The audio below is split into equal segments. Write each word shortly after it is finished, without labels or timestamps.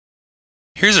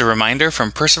Here's a reminder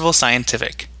from Percival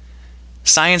Scientific.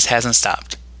 Science hasn't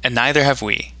stopped, and neither have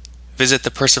we. Visit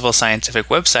the Percival Scientific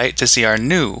website to see our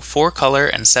new 4-color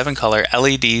and 7-color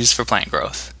LEDs for plant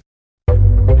growth.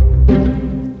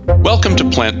 Welcome to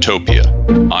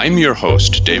Plantopia. I'm your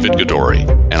host, David Goodori,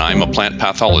 and I'm a plant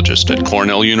pathologist at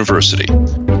Cornell University.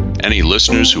 Any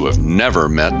listeners who have never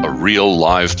met a real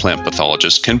live plant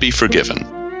pathologist can be forgiven.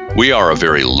 We are a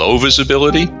very low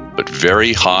visibility, but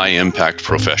very high impact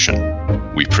profession.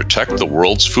 We protect the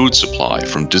world's food supply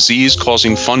from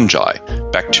disease-causing fungi,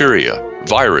 bacteria,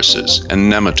 viruses,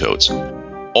 and nematodes,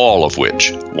 all of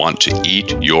which want to eat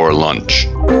your lunch.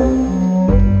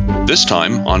 This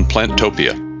time on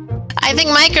Plantopia. I think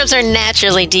microbes are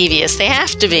naturally devious. They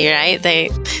have to be, right?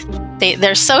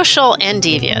 They're social and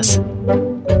devious.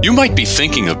 You might be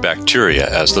thinking of bacteria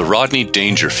as the Rodney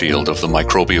Dangerfield of the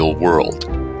microbial world.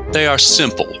 They are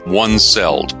simple,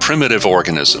 one-celled, primitive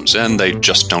organisms, and they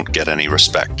just don't get any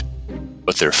respect.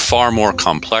 But they're far more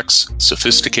complex,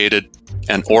 sophisticated,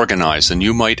 and organized than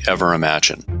you might ever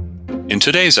imagine. In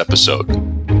today's episode,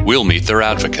 we'll meet their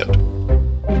advocate.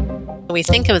 We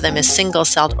think of them as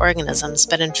single-celled organisms,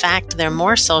 but in fact, they're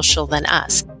more social than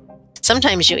us.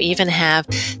 Sometimes you even have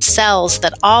cells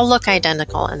that all look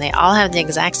identical and they all have the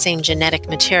exact same genetic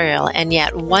material, and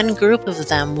yet one group of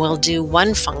them will do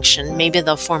one function. Maybe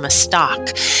they'll form a stalk,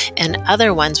 and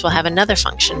other ones will have another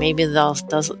function. Maybe they'll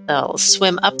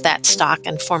swim up that stalk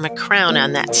and form a crown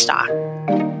on that stalk.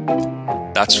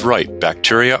 That's right.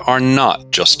 Bacteria are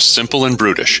not just simple and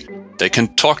brutish. They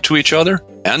can talk to each other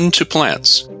and to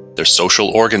plants. They're social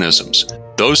organisms.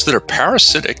 Those that are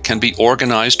parasitic can be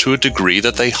organized to a degree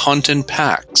that they hunt in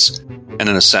packs. And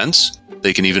in a sense,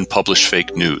 they can even publish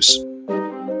fake news.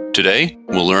 Today,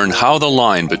 we'll learn how the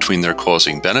line between their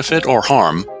causing benefit or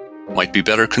harm might be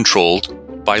better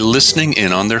controlled by listening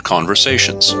in on their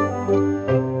conversations.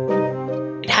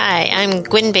 Hi, I'm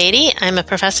Gwyn Beatty. I'm a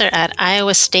professor at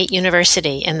Iowa State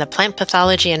University in the Plant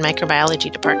Pathology and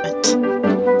Microbiology Department.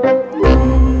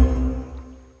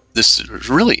 This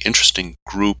really interesting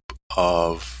group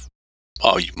of,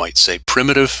 you might say,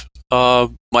 primitive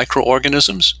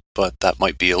microorganisms, but that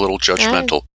might be a little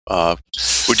judgmental.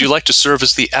 Would you like to serve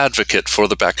as the advocate for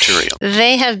the bacterium?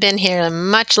 They have been here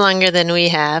much longer than we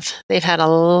have. They've had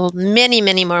many,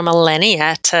 many more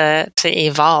millennia to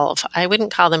evolve. I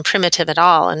wouldn't call them primitive at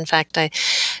all. In fact,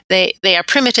 they are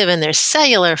primitive in their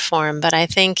cellular form, but I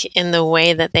think in the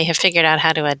way that they have figured out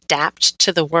how to adapt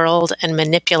to the world and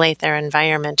manipulate their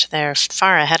environment, they're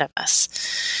far ahead of us.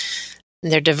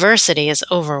 Their diversity is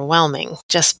overwhelming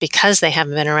just because they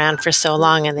haven't been around for so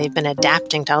long and they've been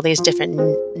adapting to all these different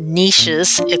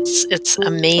niches. It's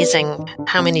amazing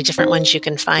how many different ones you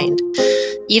can find,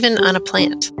 even on a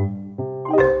plant.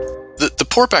 The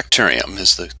poor bacterium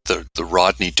is the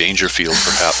Rodney Dangerfield,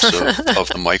 perhaps, of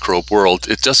the microbe world.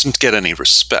 It doesn't get any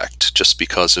respect just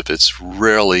because of its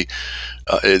rarely,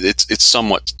 it's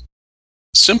somewhat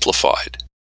simplified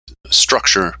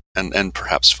structure and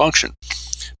perhaps function.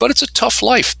 But it's a tough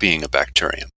life being a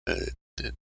bacterium.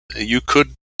 You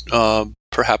could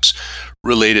perhaps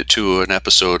relate it to an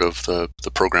episode of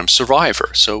the program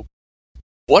Survivor. So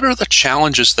what are the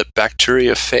challenges that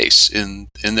bacteria face in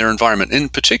their environment, in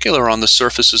particular on the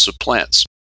surfaces of plants?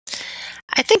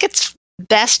 I think it's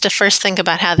best to first think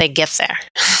about how they get there.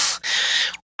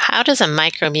 How does a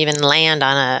microbe even land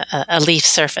on a leaf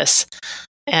surface?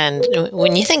 And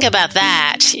when you think about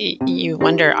that, you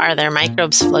wonder, are there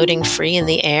microbes floating free in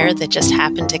the air that just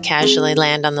happen to casually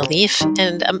land on the leaf?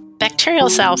 And a bacterial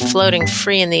cell floating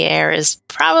free in the air is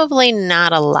probably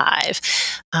not alive.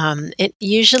 It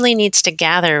usually needs to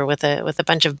gather with a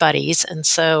bunch of buddies. And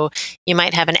so you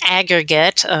might have an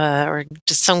aggregate or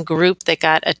just some group that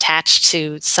got attached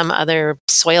to some other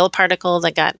soil particle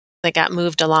that got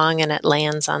moved along and it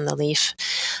lands on the leaf.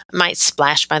 It might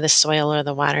splash by the soil or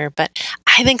the water. But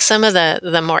I think some of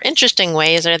the more interesting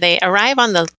ways are they arrive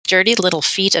on the dirty little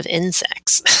feet of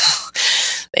insects.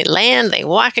 They land, they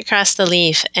walk across the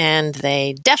leaf, and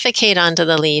they defecate onto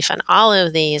the leaf. And all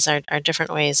of these are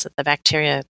different ways that the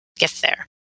bacteria get there.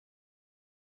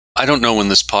 I don't know when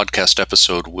this podcast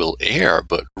episode will air,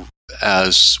 but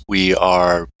as we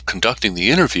are conducting the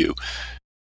interview,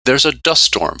 there's a dust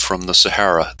storm from the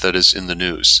Sahara that is in the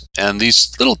news, and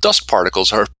these little dust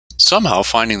particles are somehow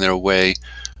finding their way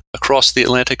across the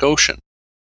Atlantic Ocean.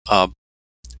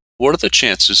 What are the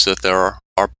chances that there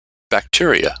are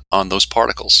bacteria on those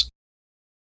particles?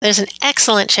 There's an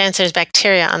excellent chance there's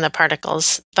bacteria on the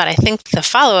particles, but I think the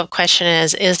follow-up question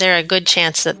is there a good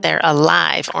chance that they're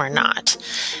alive or not?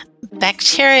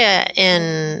 bacteria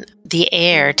in the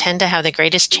air tend to have the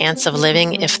greatest chance of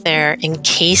living if they're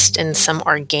encased in some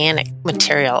organic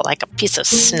material, like a piece of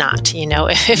snot.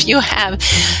 If you have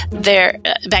their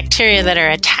bacteria that are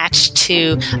attached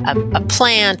to a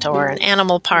plant or an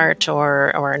animal part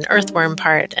or an earthworm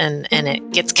part, and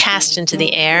it gets cast into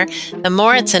the air, the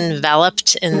more it's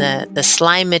enveloped in the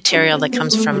slime material that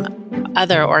comes from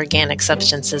other organic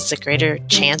substances, the greater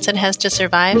chance it has to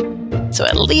survive. So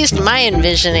at least my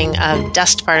envisioning of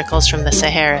dust particles from the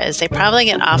Sahara is they probably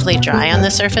get awfully dry on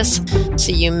the surface,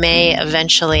 so you may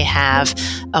eventually have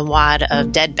a wad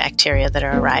of dead bacteria that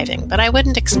are arriving, but I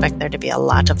wouldn't expect there to be a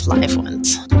lot of live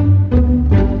ones.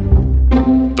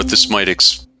 But this might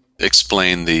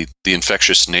explain the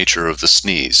infectious nature of the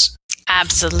sneeze.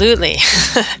 Absolutely.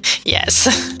 Yes.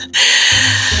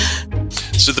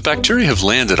 So the bacteria have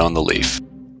landed on the leaf,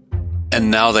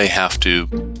 and now they have to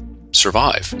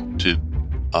survive, to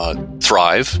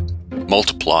thrive,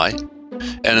 multiply,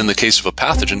 and in the case of a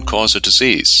pathogen, cause a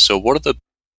disease. So what are the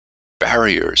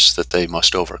barriers that they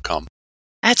must overcome?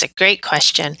 That's a great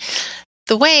question.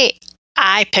 The way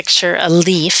I picture a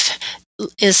leaf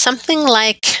is something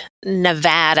like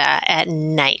Nevada at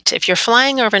night. If you're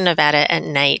flying over Nevada at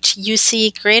night, you see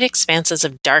great expanses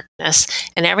of darkness,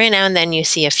 and every now and then you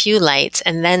see a few lights,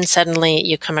 and then suddenly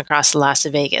you come across Las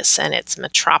Vegas and its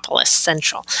metropolis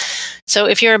central. So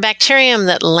if you're a bacterium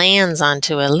that lands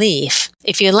onto a leaf,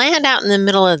 if you land out in the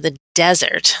middle of the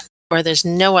desert, where there's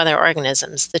no other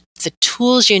organisms, the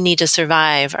tools you need to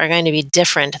survive are going to be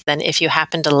different than if you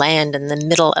happen to land in the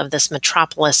middle of this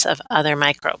metropolis of other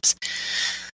microbes.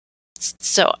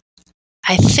 So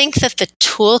I think that the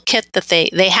toolkit that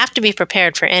they have to be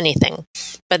prepared for anything,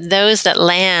 but those that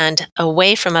land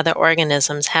away from other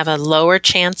organisms have a lower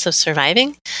chance of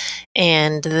surviving,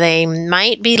 and they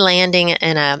might be landing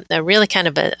in a really kind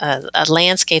of a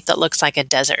landscape that looks like a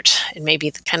desert. It may be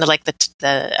kind of like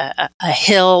a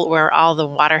hill where all the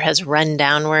water has run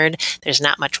downward. There's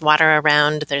not much water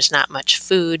around. There's not much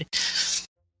food.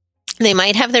 They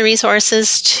might have the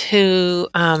resources to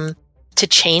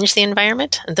change the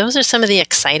environment. And those are some of the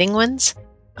exciting ones.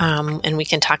 And we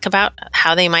can talk about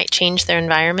how they might change their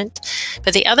environment.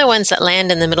 But the other ones that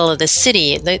land in the middle of the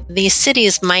city, these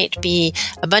cities might be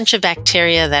a bunch of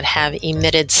bacteria that have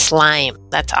emitted slime.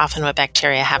 That's often what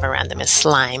bacteria have around them, is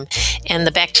slime. And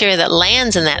the bacteria that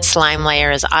lands in that slime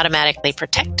layer is automatically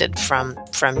protected from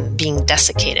being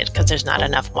desiccated because there's not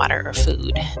enough water or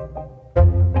food.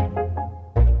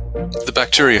 The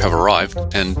bacteria have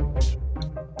arrived, and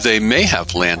they may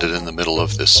have landed in the middle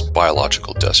of this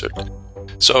biological desert.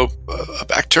 So a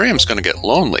bacterium is going to get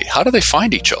lonely. How do they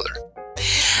find each other?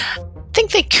 I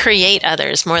think they create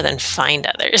others more than find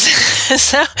others.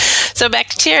 So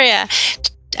bacteria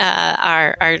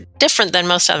are different than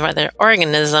most other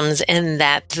organisms in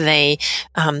that they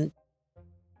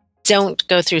don't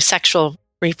go through sexual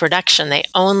reproduction. They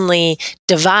only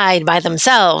divide by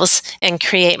themselves and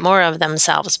create more of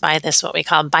themselves by this, what we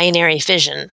call binary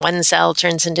fission. One cell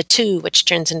turns into 2, which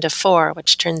turns into 4,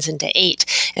 which turns into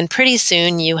 8. And pretty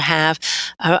soon you have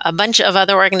a bunch of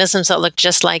other organisms that look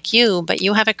just like you, but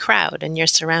you have a crowd and you're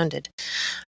surrounded.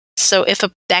 So if a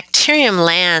bacterium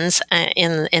lands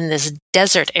in this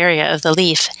desert area of the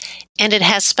leaf, and it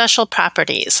has special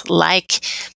properties, like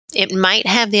it might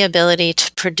have the ability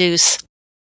to produce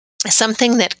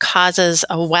something that causes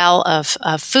a well of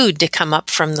food to come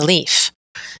up from the leaf.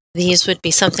 These would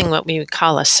be something what we would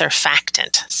call a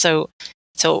surfactant. So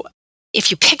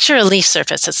if you picture a leaf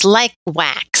surface, it's like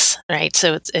wax, right?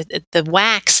 So the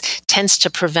wax tends to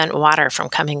prevent water from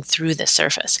coming through the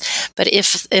surface. But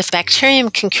if bacterium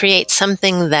can create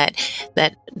something that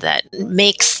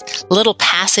makes little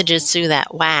passages through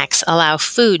that wax, allow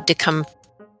food to come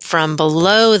from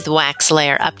below the wax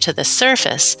layer up to the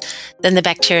surface, then the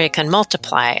bacteria can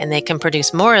multiply and they can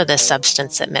produce more of this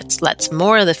substance that lets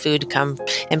more of the food come.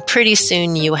 And pretty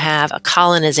soon you have a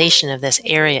colonization of this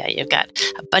area. You've got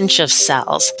a bunch of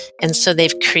cells. And so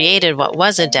they've created what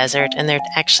was a desert, and they're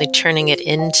actually turning it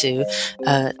into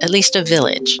at least a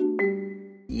village.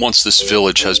 Once this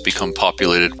village has become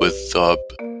populated with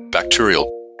bacterial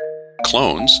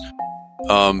clones,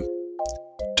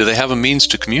 do they have a means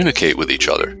to communicate with each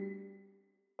other?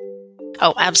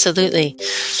 Oh, absolutely.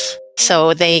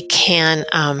 So they can,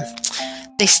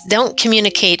 they don't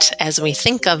communicate as we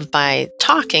think of by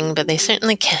talking, but they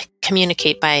certainly can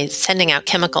communicate by sending out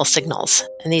chemical signals.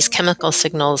 And these chemical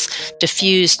signals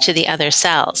diffuse to the other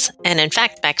cells. And in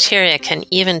fact, bacteria can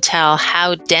even tell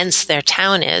how dense their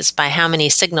town is by how many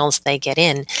signals they get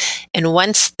in. And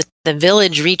once the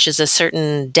village reaches a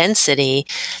certain density,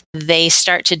 they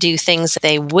start to do things that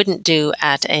they wouldn't do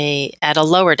at a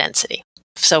lower density.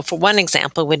 So for one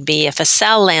example would be if a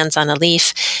cell lands on a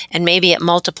leaf and maybe it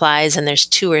multiplies and there's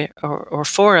 2 or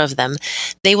 4 of them,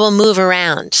 they will move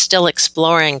around, still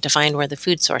exploring to find where the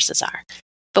food sources are.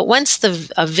 But once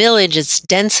a village is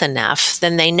dense enough,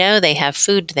 then they know they have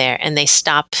food there and they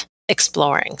stop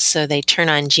exploring. So they turn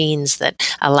on genes that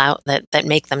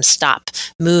make them stop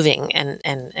moving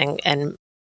and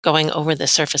going over the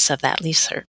surface of that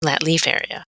leaf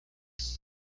area.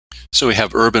 So we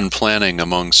have urban planning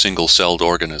among single-celled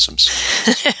organisms.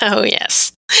 Oh,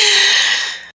 yes.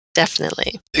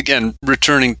 Definitely. Again,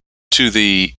 returning to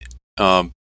the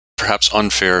perhaps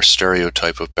unfair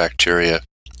stereotype of bacteria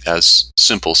as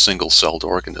simple single-celled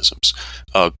organisms,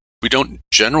 we don't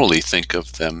generally think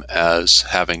of them as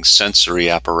having sensory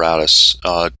apparatus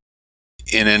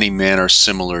in any manner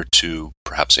similar to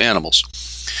perhaps animals.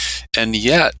 And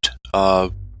yet,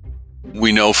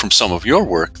 we know from some of your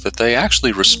work that they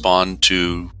actually respond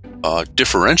to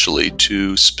differentially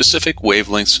to specific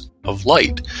wavelengths of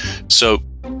light. So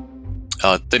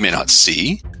they may not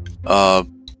see,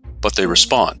 but they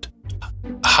respond.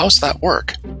 How's that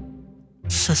work?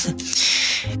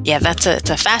 Yeah, it's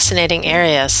a fascinating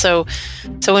area. So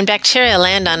when bacteria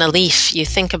land on a leaf, you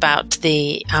think about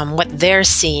the what they're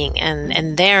seeing,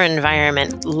 and their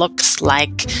environment looks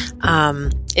like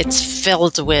it's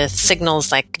filled with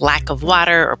signals like lack of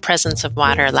water or presence of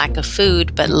water, lack of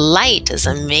food. But light is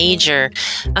a major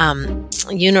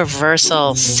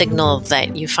universal signal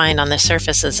that you find on the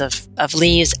surfaces of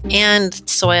leaves and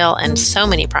soil and so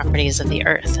many properties of the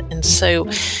earth. And so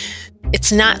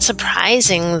it's not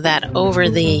surprising that over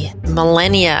the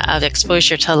millennia of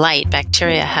exposure to light,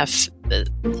 bacteria have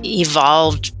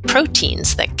evolved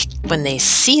proteins that when they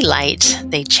see light,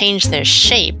 they change their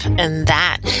shape, and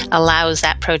that allows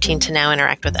that protein to now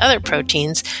interact with other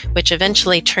proteins, which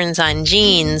eventually turns on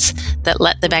genes that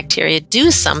let the bacteria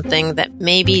do something that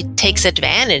maybe takes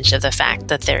advantage of the fact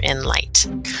that they're in light.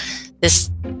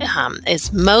 This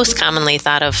is most commonly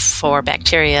thought of for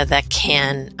bacteria that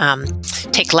can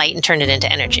take light and turn it into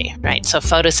energy, right? So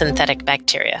photosynthetic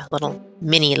bacteria, little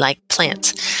mini-like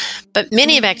plants. But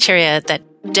many bacteria that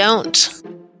don't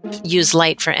use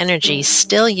light for energy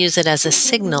still use it as a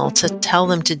signal to tell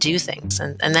them to do things.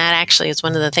 And that actually is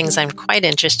one of the things I'm quite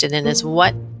interested in, is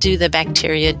what do the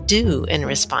bacteria do in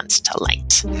response to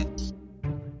light?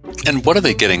 And what are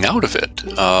they getting out of it?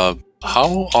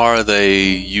 How are they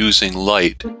using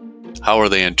light? How are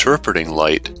they interpreting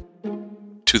light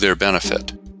to their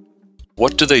benefit?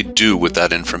 What do they do with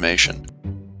that information?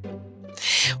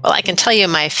 Well, I can tell you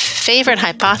my favorite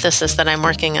hypothesis that I'm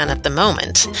working on at the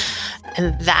moment,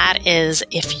 and that is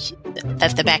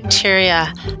that the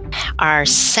bacteria are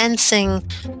sensing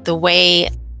the way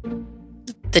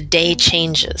the day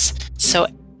changes. So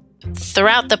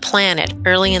throughout the planet,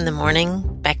 early in the morning,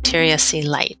 bacteria see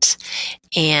light.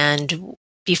 And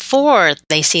before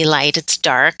they see light, it's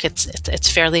dark,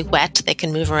 it's fairly wet, they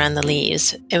can move around the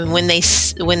leaves. And when they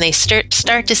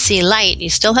start to see light, you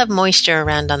still have moisture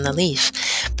around on the leaf.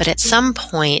 But at some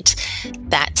point,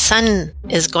 that sun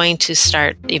is going to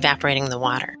start evaporating the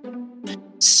water.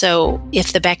 So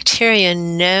if the bacteria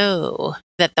know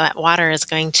that water is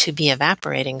going to be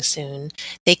evaporating soon,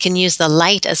 they can use the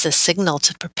light as a signal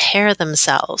to prepare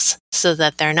themselves so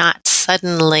that they're not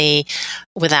suddenly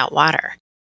without water.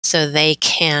 So they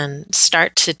can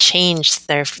start to change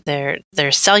their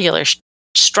cellular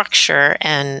structure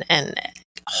and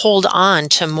hold on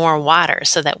to more water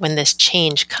so that when this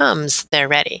change comes, they're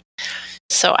ready.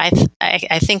 So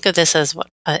I think of this as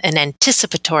an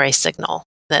anticipatory signal,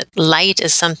 that light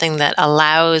is something that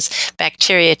allows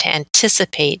bacteria to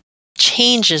anticipate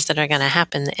changes that are going to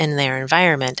happen in their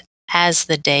environment as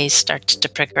the day starts to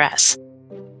progress.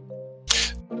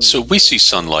 So we see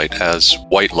sunlight as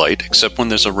white light, except when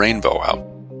there's a rainbow out.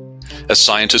 As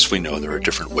scientists, we know there are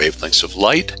different wavelengths of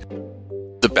light.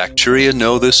 The bacteria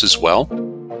know this as well?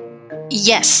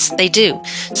 Yes, they do.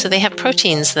 So they have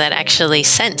proteins that actually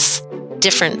sense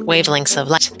different wavelengths of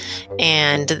light.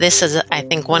 And this is, I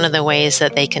think, one of the ways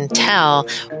that they can tell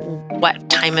what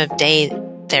time of day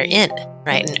they're in,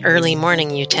 right? In early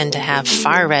morning, you tend to have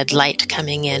far red light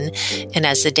coming in. And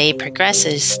as the day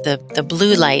progresses, the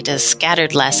blue light is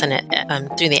scattered less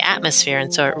through the atmosphere,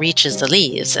 and so it reaches the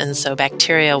leaves. And so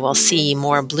bacteria will see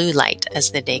more blue light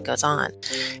as the day goes on.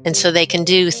 And so they can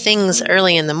do things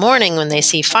early in the morning when they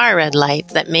see far red light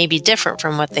that may be different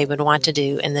from what they would want to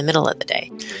do in the middle of the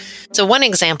day. So one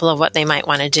example of what they might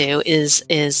want to do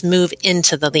is move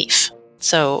into the leaf.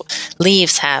 So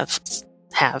leaves have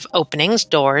have openings,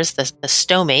 doors, the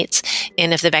stomates.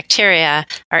 And if the bacteria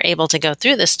are able to go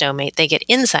through the stomate, they get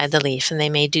inside the leaf and they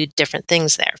may do different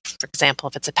things there. For example,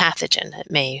 if it's a pathogen,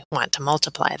 it may want to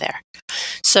multiply there.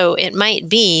 So it might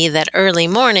be that early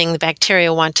morning, the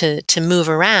bacteria want to move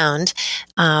around,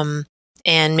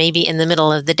 and maybe in the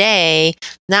middle of the day,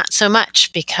 not so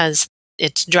much because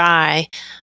it's dry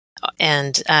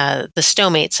and the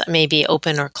stomates may be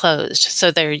open or closed.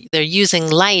 So they're using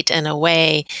light in a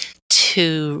way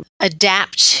to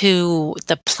adapt to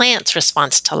the plant's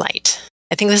response to light.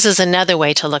 I think this is another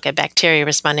way to look at bacteria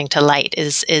responding to light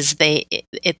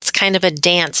it's kind of a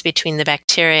dance between the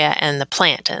bacteria and the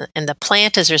plant. And the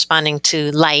plant is responding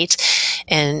to light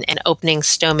and opening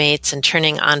stomates and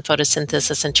turning on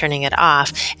photosynthesis and turning it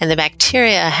off. And the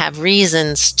bacteria have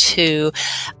reasons to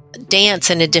dance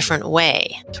in a different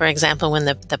way. For example, when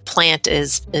the plant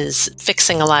is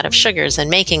fixing a lot of sugars and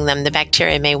making them, the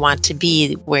bacteria may want to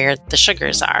be where the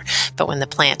sugars are. But when the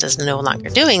plant is no longer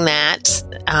doing that,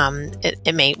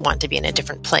 it may want to be in a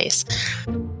different place.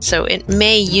 So it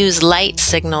may use light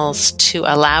signals to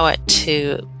allow it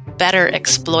to better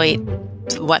exploit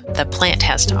what the plant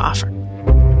has to offer.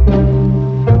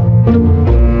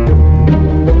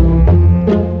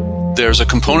 There's a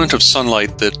component of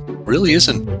sunlight that really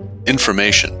isn't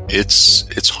information.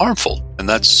 It's harmful, and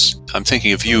I'm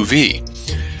thinking of UV.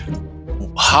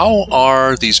 How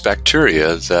are these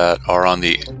bacteria that are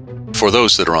for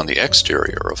those that are on the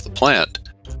exterior of the plant,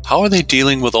 how are they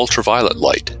dealing with ultraviolet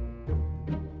light?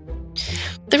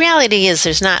 The reality is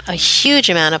there's not a huge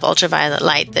amount of ultraviolet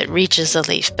light that reaches the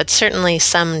leaf, but certainly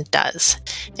some does.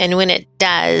 And when it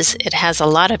does, it has a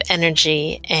lot of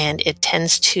energy and it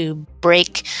tends to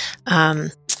break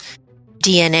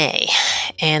DNA.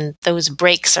 And those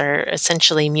breaks are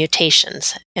essentially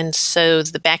mutations. And so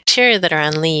the bacteria that are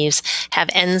on leaves have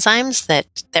enzymes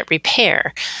that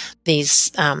repair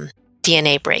these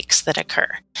DNA breaks that occur.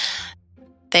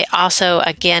 They also,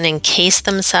 again, encase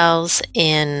themselves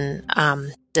in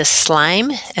this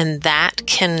slime, and that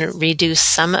can reduce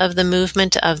some of the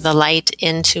movement of the light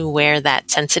into where that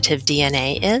sensitive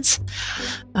DNA is.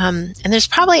 And there's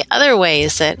probably other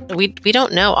ways that we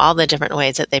don't know all the different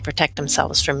ways that they protect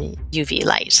themselves from UV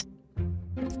light.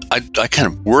 I kind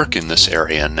of work in this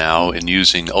area now in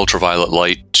using ultraviolet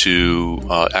light to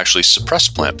actually suppress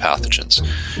plant pathogens.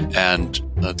 And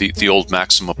the old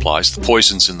maxim applies, the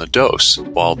poison's in the dose,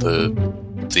 while the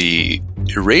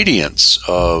irradiance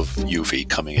of UV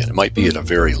coming in, it might be at a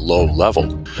very low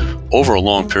level. Over a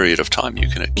long period of time, you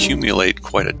can accumulate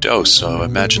quite a dose. So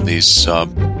imagine these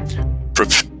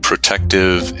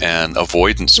protective and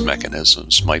avoidance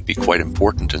mechanisms might be quite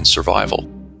important in survival.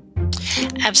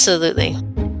 Absolutely.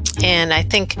 And I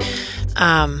think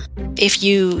if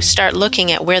you start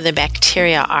looking at where the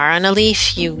bacteria are on a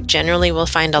leaf, you generally will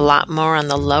find a lot more on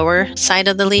the lower side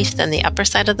of the leaf than the upper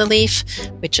side of the leaf,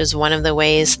 which is one of the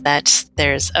ways that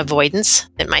there's avoidance.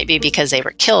 It might be because they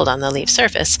were killed on the leaf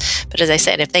surface. But as I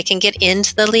said, if they can get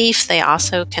into the leaf, they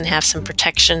also can have some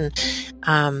protection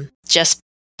just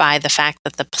by the fact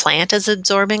that the plant is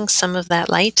absorbing some of that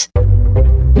light.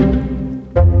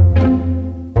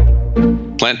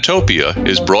 Plantopia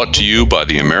is brought to you by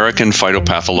the American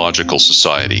Phytopathological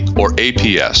Society, or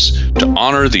APS, to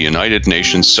honor the United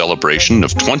Nations celebration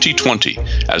of 2020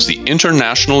 as the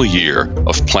International Year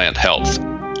of Plant Health.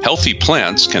 Healthy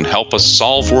plants can help us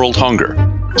solve world hunger,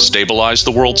 stabilize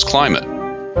the world's climate,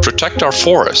 protect our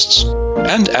forests,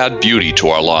 and add beauty to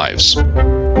our lives.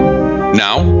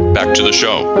 Now, back to the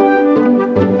show.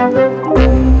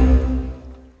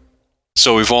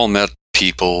 So we've all met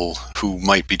people who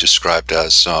might be described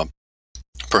as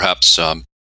perhaps,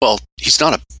 he's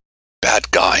not a bad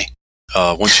guy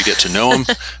once you get to know him,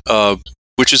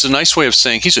 which is a nice way of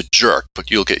saying he's a jerk,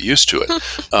 but you'll get used to it.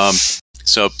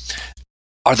 So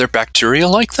are there bacteria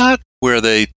like that where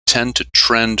they tend to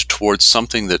trend towards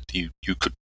something that you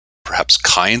could perhaps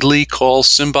kindly call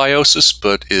symbiosis,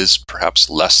 but is perhaps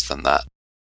less than that?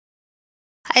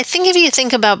 I think if you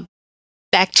think about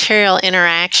bacterial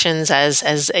interactions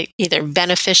as either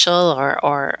beneficial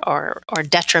or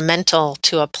detrimental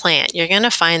to a plant, you're going to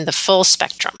find the full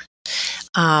spectrum.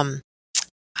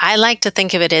 I like to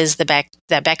think of it as the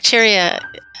bacteria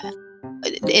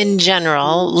in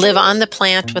general live on the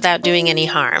plant without doing any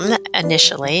harm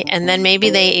initially, and then maybe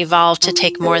they evolve to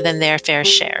take more than their fair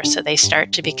share. So they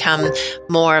start to become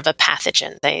more of a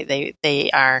pathogen. They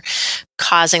are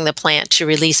causing the plant to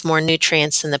release more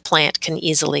nutrients than the plant can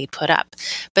easily put up.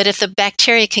 But if the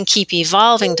bacteria can keep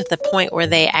evolving to the point where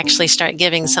they actually start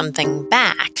giving something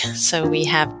back, so we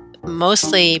have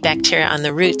mostly bacteria on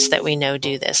the roots that we know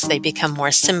do this. They become more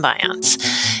symbionts.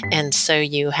 And so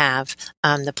you have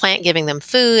the plant giving them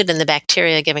food and the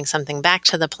bacteria giving something back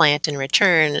to the plant in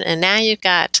return. And now you've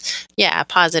got, a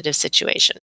positive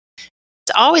situation.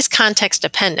 It's always context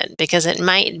dependent, because it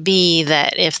might be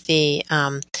that if the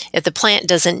plant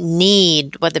doesn't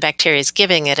need what the bacteria is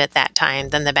giving it at that time,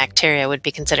 then the bacteria would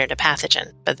be considered a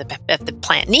pathogen. But if the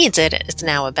plant needs it, it's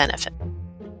now a benefit.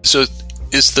 So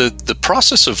is the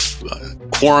process of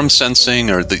quorum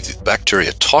sensing, or the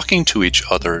bacteria talking to each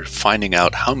other, finding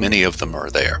out how many of them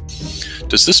are there,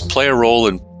 does this play a role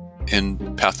in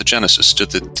pathogenesis?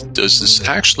 Does this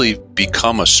actually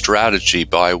become a strategy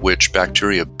by which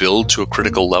bacteria build to a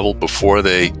critical level before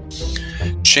they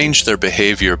change their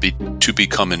behavior to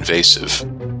become invasive?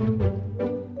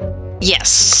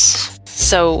 Yes.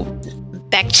 So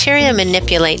bacteria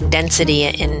manipulate density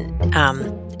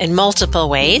in multiple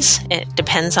ways. It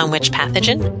depends on which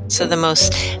pathogen. So the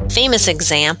most famous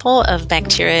example of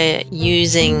bacteria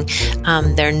using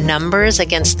their numbers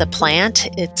against the plant,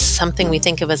 it's something we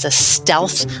think of as a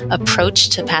stealth approach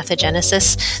to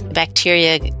pathogenesis. The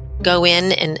bacteria go in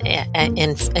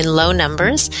low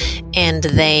numbers, and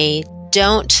they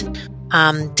don't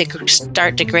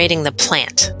start degrading the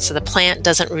plant. So the plant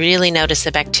doesn't really notice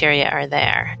the bacteria are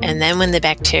there. And then when the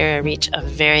bacteria reach a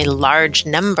very large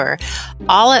number,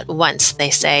 all at once they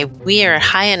say, we are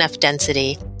high enough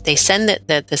density. They send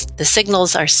the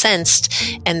signals are sensed,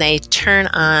 and they turn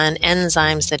on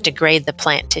enzymes that degrade the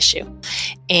plant tissue.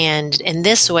 And in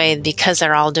this way, because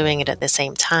they're all doing it at the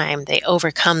same time, they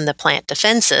overcome the plant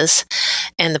defenses,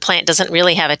 and the plant doesn't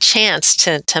really have a chance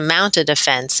to mount a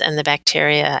defense. And the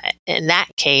bacteria, in that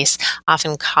case,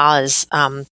 often cause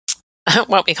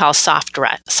what we call soft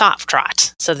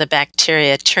rot. So the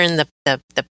bacteria turn the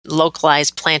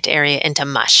localized plant area into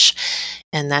mush,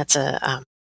 and that's a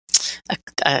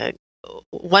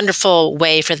wonderful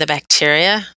way for the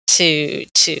bacteria to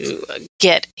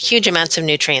get huge amounts of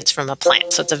nutrients from a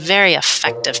plant. So it's a very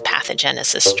effective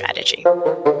pathogenesis strategy.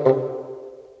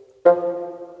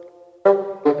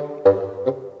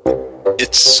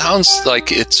 It sounds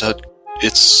like it's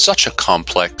such a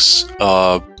complex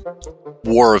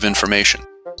war of information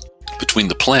between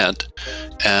the plant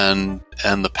and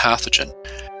the pathogen.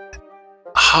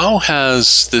 How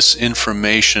has this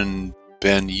information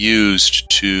been used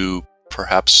to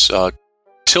perhaps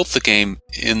tilt the game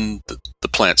in the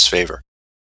plant's favor?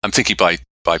 I'm thinking by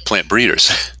plant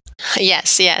breeders.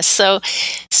 Yes. So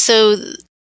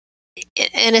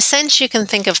in a sense, you can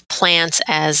think of plants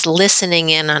as listening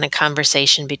in on a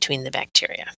conversation between the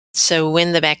bacteria. So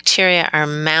when the bacteria are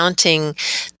mounting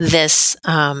this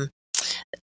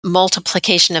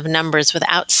multiplication of numbers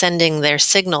without sending their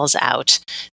signals out,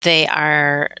 they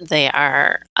are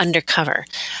undercover.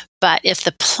 But if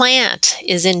the plant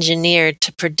is engineered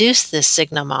to produce this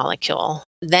signal molecule,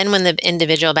 then when the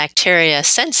individual bacteria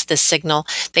sense this signal,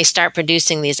 they start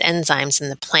producing these enzymes,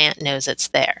 and the plant knows it's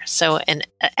there. So in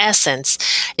essence,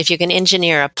 if you can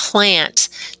engineer a plant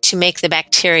to make the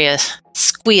bacteria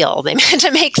squeal,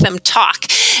 to make them talk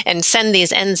and send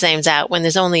these enzymes out when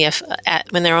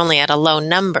they're only at a low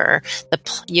number,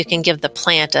 you can give the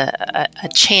plant a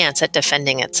chance at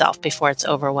defending itself before it's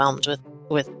overwhelmed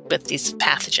with these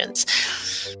pathogens.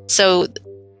 So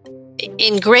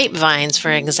in grapevines,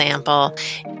 for example,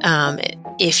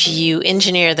 if you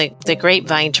engineer the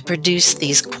grapevine to produce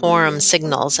these quorum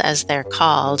signals, as they're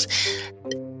called,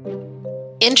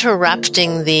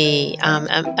 interrupting the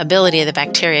ability of the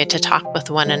bacteria to talk with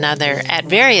one another at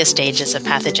various stages of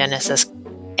pathogenesis,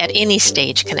 at any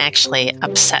stage, can actually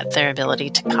upset their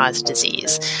ability to cause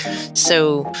disease.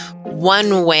 So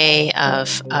one way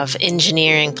of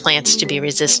engineering plants to be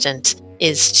resistant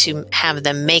is to have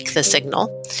them make the signal.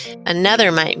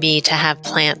 Another might be to have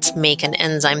plants make an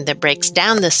enzyme that breaks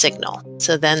down the signal,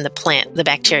 so then the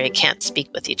bacteria can't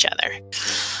speak with each other.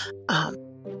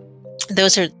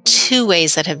 Those are two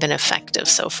ways that have been effective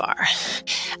so far.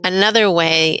 Another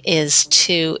way is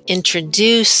to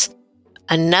introduce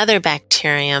another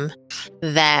bacterium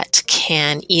that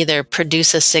can either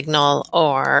produce a signal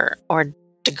or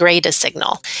degrade a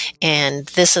signal. And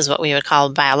this is what we would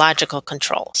call biological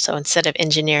control. So instead of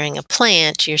engineering a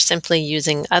plant, you're simply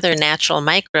using other natural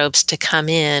microbes to come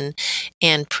in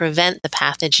and prevent the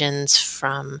pathogens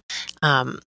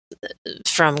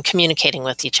from communicating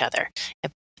with each other.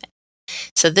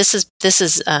 So this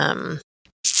is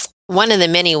one of the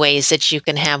many ways that you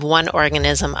can have one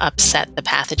organism upset the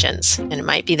pathogens. And it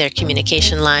might be their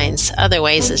communication lines. Other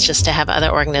ways is just to have other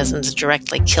organisms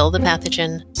directly kill the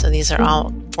pathogen. So these are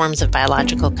all forms of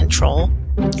biological control.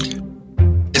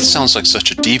 It sounds like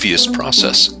such a devious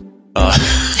process.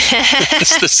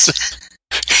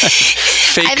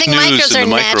 Fake I think news microbes in are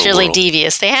the micro naturally world.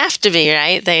 devious. They have to be,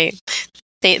 right?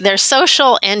 They're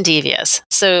social and devious.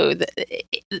 So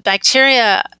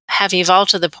bacteria have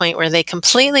evolved to the point where they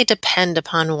completely depend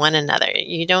upon one another.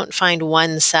 You don't find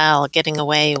one cell getting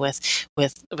away with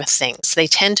things. They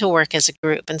tend to work as a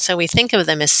group. And so we think of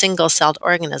them as single-celled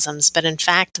organisms, but in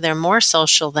fact, they're more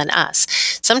social than us.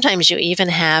 Sometimes you even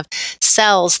have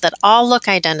cells that all look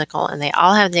identical and they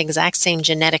all have the exact same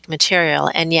genetic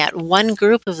material, and yet one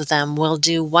group of them will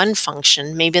do one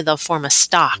function. Maybe they'll form a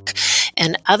stalk,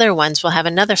 and other ones will have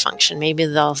another function. Maybe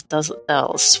they'll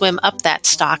swim up that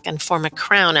stalk and form a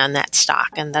crown on that stalk,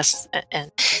 and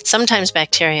sometimes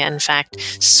bacteria, in fact,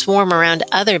 swarm around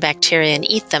other bacteria and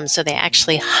eat them. So they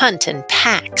actually hunt in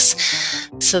packs.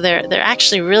 So they're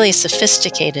actually really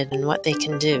sophisticated in what they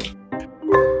can do.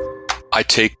 I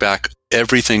take back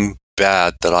everything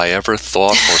bad that I ever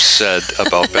thought or said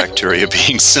about bacteria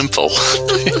being simple.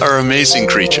 They are amazing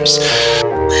creatures.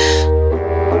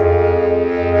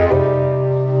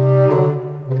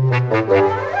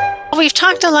 We've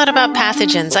talked a lot about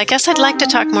pathogens. I guess I'd like to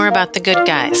talk more about the good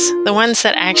guys, the ones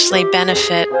that actually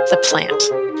benefit the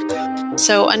plant.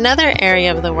 So another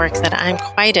area of the work that I'm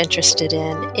quite interested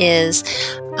in is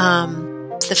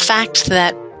the fact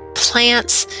that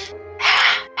plants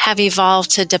have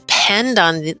evolved to depend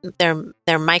on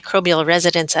their microbial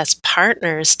residents as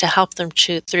partners to help them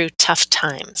through tough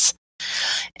times.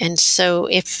 And so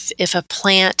if a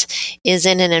plant is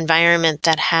in an environment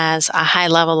that has a high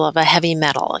level of a heavy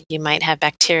metal, you might have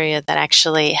bacteria that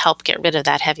actually help get rid of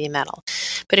that heavy metal.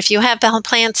 But if you have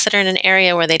plants that are in an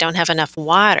area where they don't have enough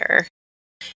water,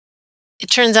 it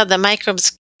turns out the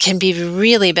microbes can be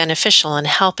really beneficial in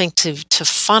helping to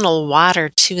funnel water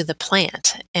to the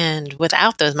plant. And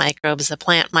without those microbes, the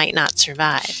plant might not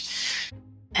survive.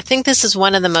 I think this is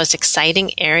one of the most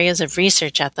exciting areas of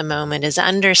research at the moment, is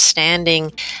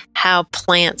understanding how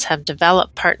plants have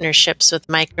developed partnerships with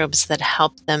microbes that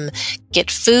help them get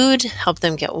food, help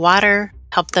them get water,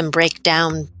 help them break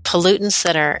down pollutants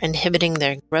that are inhibiting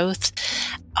their growth.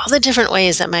 All the different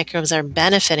ways that microbes are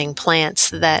benefiting plants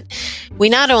that we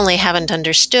not only haven't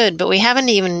understood, but we haven't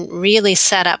even really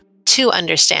set up to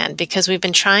understand, because we've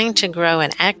been trying to grow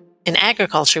in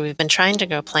agriculture, we've been trying to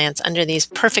grow plants under these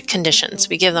perfect conditions.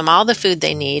 We give them all the food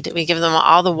they need. We give them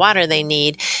all the water they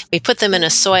need. We put them in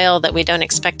a soil that we don't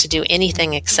expect to do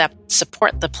anything except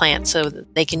support the plant so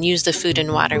that they can use the food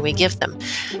and water we give them.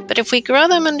 But if we grow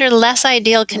them under less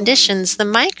ideal conditions, the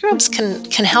microbes can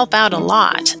help out a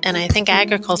lot. And I think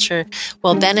agriculture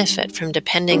will benefit from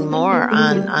depending more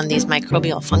on these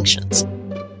microbial functions.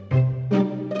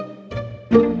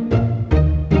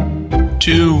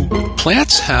 Do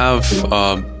plants have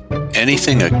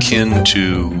anything akin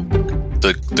to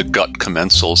the gut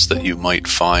commensals that you might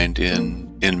find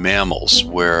in mammals,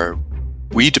 where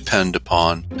we depend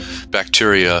upon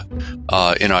bacteria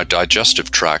in our digestive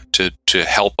tract to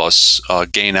help us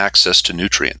gain access to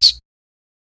nutrients?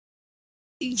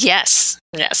 Yes,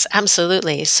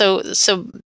 absolutely. So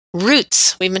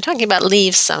roots, we've been talking about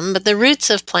leaves some, but the roots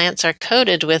of plants are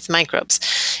coated with microbes.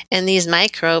 And these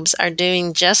microbes are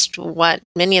doing just what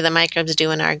many of the microbes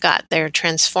do in our gut. They're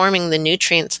transforming the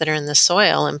nutrients that are in the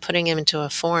soil and putting them into a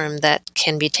form that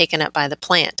can be taken up by the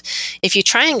plant. If you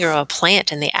try and grow a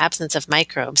plant in the absence of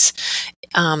microbes,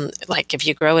 like if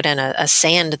you grow it in a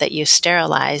sand that you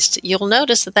sterilized, you'll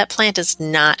notice that plant is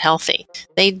not healthy.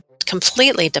 They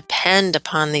completely depend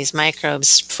upon these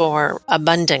microbes for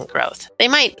abundant growth. They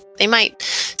might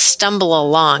stumble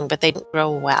along, but they don't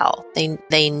grow well.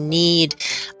 They need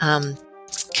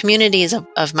communities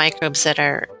of microbes that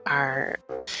are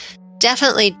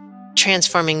definitely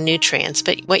transforming nutrients.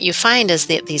 But what you find is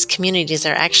that these communities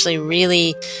are actually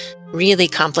really, really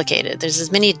complicated. There's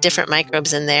as many different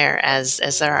microbes in there as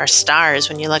there are stars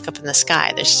when you look up in the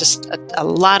sky. There's just a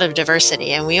lot of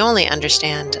diversity, and we only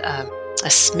understand a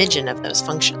smidgen of those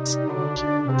functions.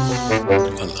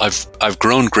 I've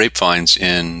grown grapevines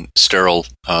in sterile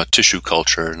tissue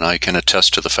culture, and I can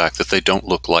attest to the fact that they don't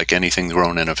look like anything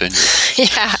grown in a vineyard.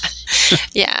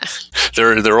 Yeah.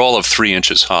 They're all of 3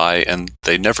 inches high, and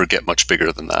they never get much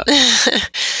bigger than that.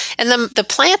 And the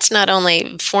plants not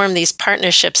only form these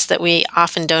partnerships that we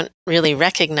often don't really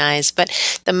recognize,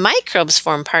 but the microbes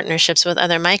form partnerships with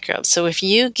other microbes. So if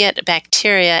you get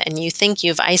bacteria and you think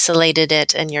you've isolated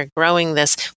it and you're growing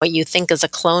this, what you think is a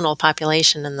clonal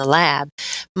population in the lab,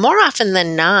 more often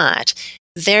than not,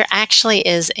 there actually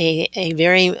is a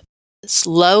very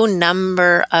low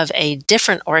number of a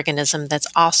different organism that's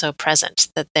also present,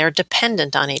 that they're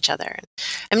dependent on each other.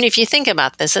 I mean, if you think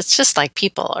about this, it's just like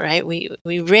people, right?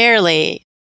 We rarely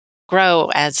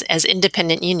grow as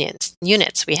independent units.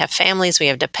 We have families, we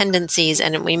have dependencies,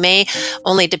 and we may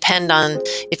only depend on,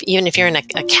 even if you're in a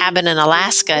cabin in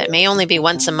Alaska, it may only be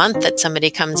once a month that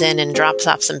somebody comes in and drops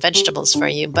off some vegetables for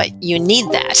you, but you need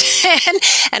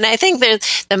that. and I think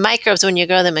the microbes, when you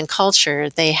grow them in culture,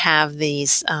 they have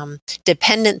these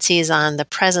dependencies on the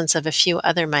presence of a few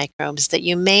other microbes that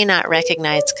you may not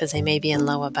recognize because they may be in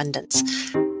low abundance.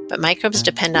 But microbes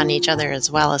depend on each other as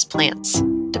well as plants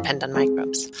depend on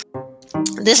microbes.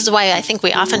 This is why I think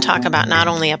we often talk about not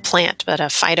only a plant, but a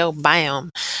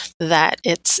phytobiome, that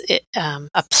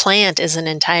a plant is an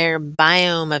entire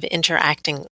biome of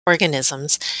interacting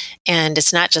organisms. And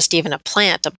it's not just even a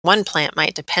plant. One plant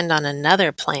might depend on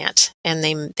another plant, and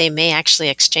they may actually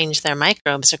exchange their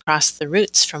microbes across the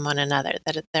roots from one another.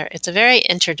 It's a very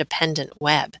interdependent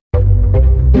web.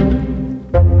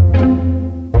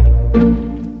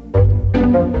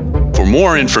 For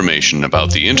more information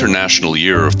about the International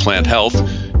Year of Plant Health,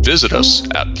 visit us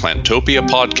at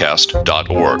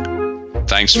plantopiapodcast.org.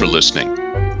 Thanks for listening.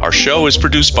 Our show is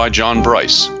produced by John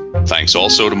Bryce. Thanks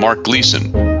also to Mark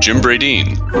Gleason, Jim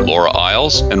Bradeen, Laura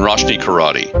Isles, and Roshni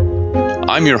Karati.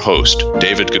 I'm your host,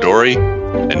 David Gadori,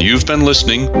 and you've been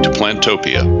listening to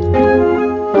Plantopia.